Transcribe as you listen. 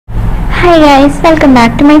Hi guys, welcome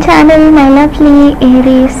back to my channel, my lovely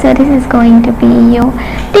Aries. So this is going to be your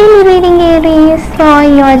daily reading, Aries, for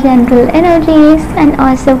your general energies and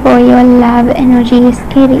also for your love energies,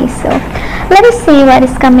 Aries. So let us see what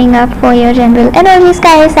is coming up for your general energies,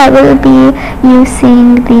 guys. I will be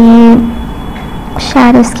using the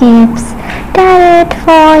Shadowscapes tarot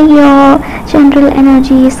for your general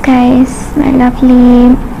energies, guys, my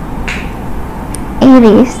lovely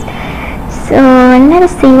Aries. So let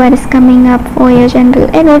us see what is coming up for your general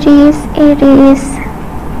energies, Aries.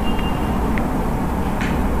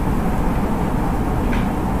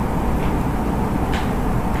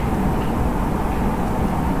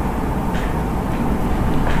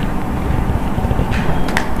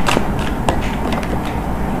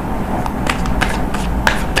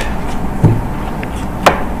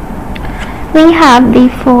 We have the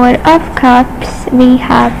Four of Cups, we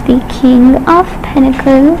have the King of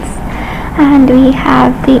Pentacles, and we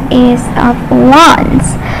have the Ace of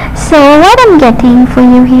Wands. So what I'm getting for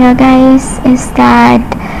you here, guys, is that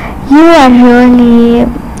you are really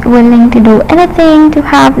willing to do anything to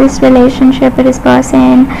have this relationship with this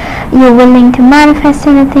person. You're willing to manifest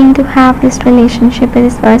anything to have this relationship with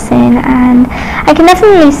this person, and I can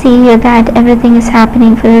definitely see here that everything is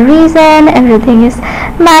happening for a reason, everything is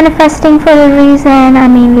manifesting for a reason. I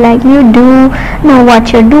mean, like, you do know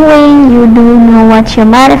what you're doing, you do know what you're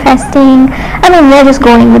manifesting. I mean, you're just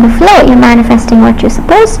going with the flow, you're manifesting what you're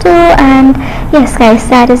supposed to. And yes, guys,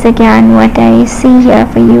 that is again what I see here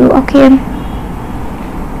for you, okay?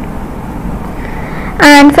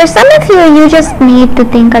 And for some of you, you just need to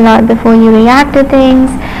think a lot before you react to things.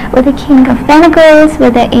 With the King of Pentacles,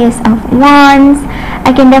 with the Ace of Wands,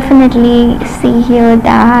 I can definitely see here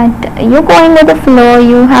that you're going with the flow.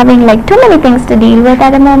 You're having like too many things to deal with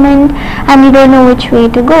at the moment, and you don't know which way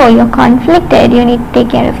to go. You're conflicted. You need to take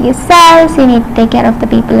care of yourselves, you need to take care of the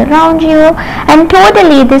people around you, and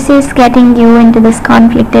totally this is getting you into this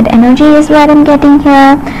conflicted energy is what I'm getting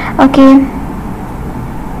here, okay?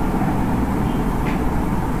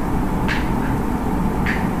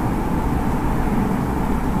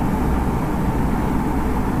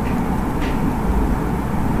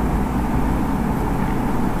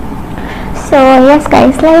 So yes,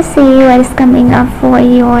 guys, let's see what is coming up for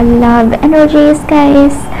your love energies,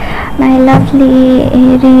 guys, my lovely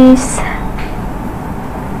Aries.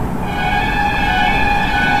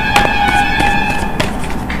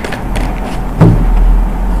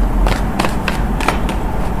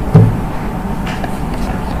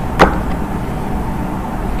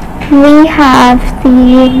 We have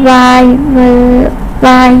the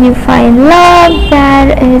why you find love,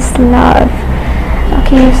 that is love.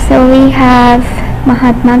 Okay, so we have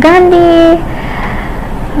Mahatma Gandhi.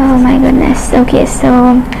 Oh my goodness. Okay,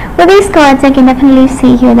 so with these cards, I can definitely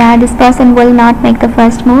see here that this person will not make the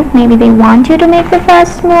first move. Maybe they want you to make the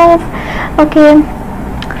first move. Okay,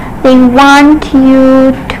 they want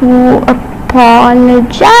you to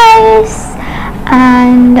apologize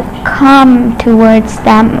and come towards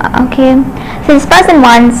them, okay? So this person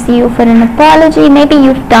wants you for an apology. Maybe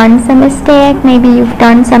you've done some mistake, maybe you've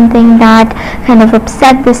done something that kind of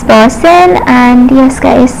upset this person, and yes,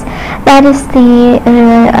 guys, that is the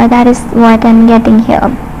that is what I'm getting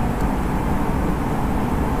here.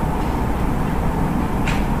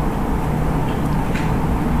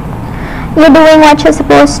 You're doing what you're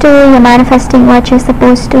supposed to, you're manifesting what you're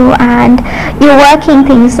supposed to, and you're working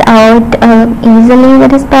things out easily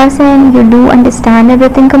with this person. You do understand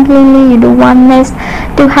everything completely, you do want this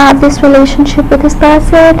to have this relationship with this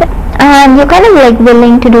person, and you're kind of like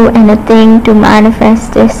willing to do anything to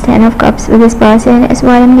manifest this Ten of Cups with this person is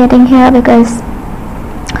what I'm getting here, because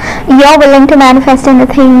you're willing to manifest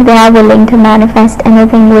anything, they are willing to manifest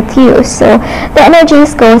anything with you. So the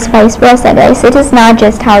energies goes vice versa, guys. It is not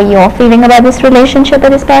just how you're feeling about this relationship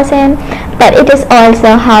with this person, but it is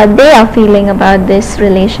also how they are feeling about this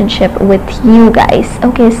relationship with you, guys.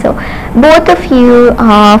 Okay, so both of you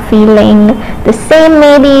are feeling the same,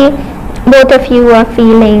 maybe both of you are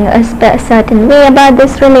feeling a certain way about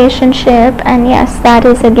this relationship, and yes, that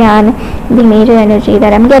is again the major energy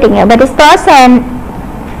that I'm getting here. But this person,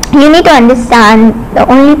 you need to understand, the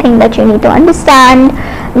only thing that you need to understand,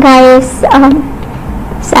 guys,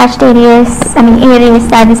 Sagittarius, Aries,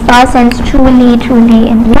 that this person's truly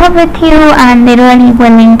in love with you, and they're really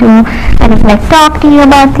willing to kind of like talk to you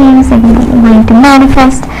about things, and willing to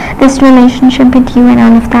manifest this relationship with you and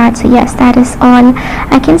all of that. So yes, that is all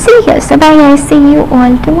I can see here. So bye guys, see you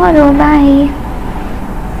all tomorrow. Bye.